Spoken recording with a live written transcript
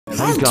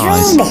Hey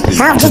guys,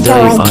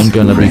 today I'm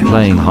gonna be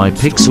playing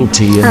Hypixel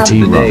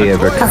TNT Run.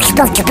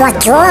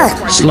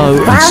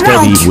 Slow and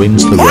steady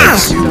wins the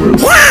race.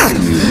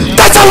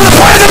 That's all the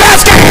point of the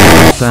basket!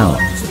 Foul.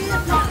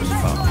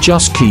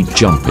 Just keep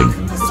jumping.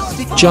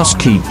 Just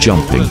keep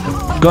jumping.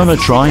 Gonna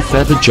try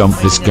feather jump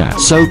this gap.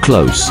 So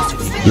close.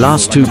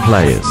 Last two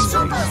players.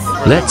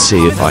 Let's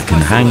see if I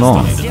can hang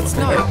on.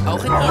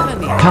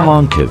 Come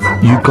on, Kiv,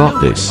 you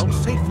got this.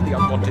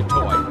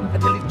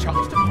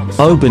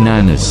 Oh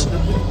bananas.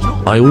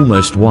 I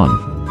almost won.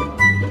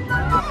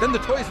 Then the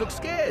toys look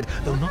scared,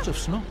 though not of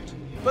snot.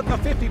 But the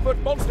 50-foot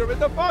monster in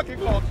the parking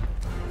lot.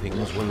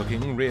 Things were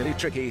looking really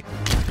tricky,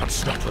 but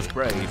Snot was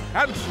brave,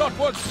 and Snot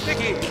was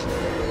sticky.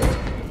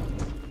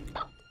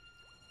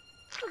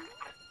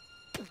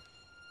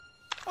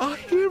 Our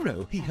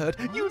hero, he heard,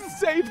 you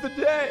saved the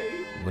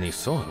day. When he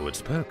saw who had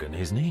spoken,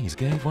 his knees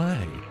gave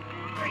way.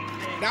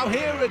 Now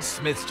here at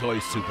Smith's Toy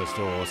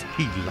Superstores,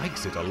 he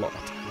likes it a lot.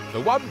 The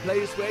one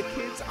place where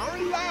kids are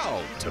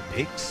allowed to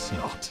pick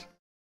snot.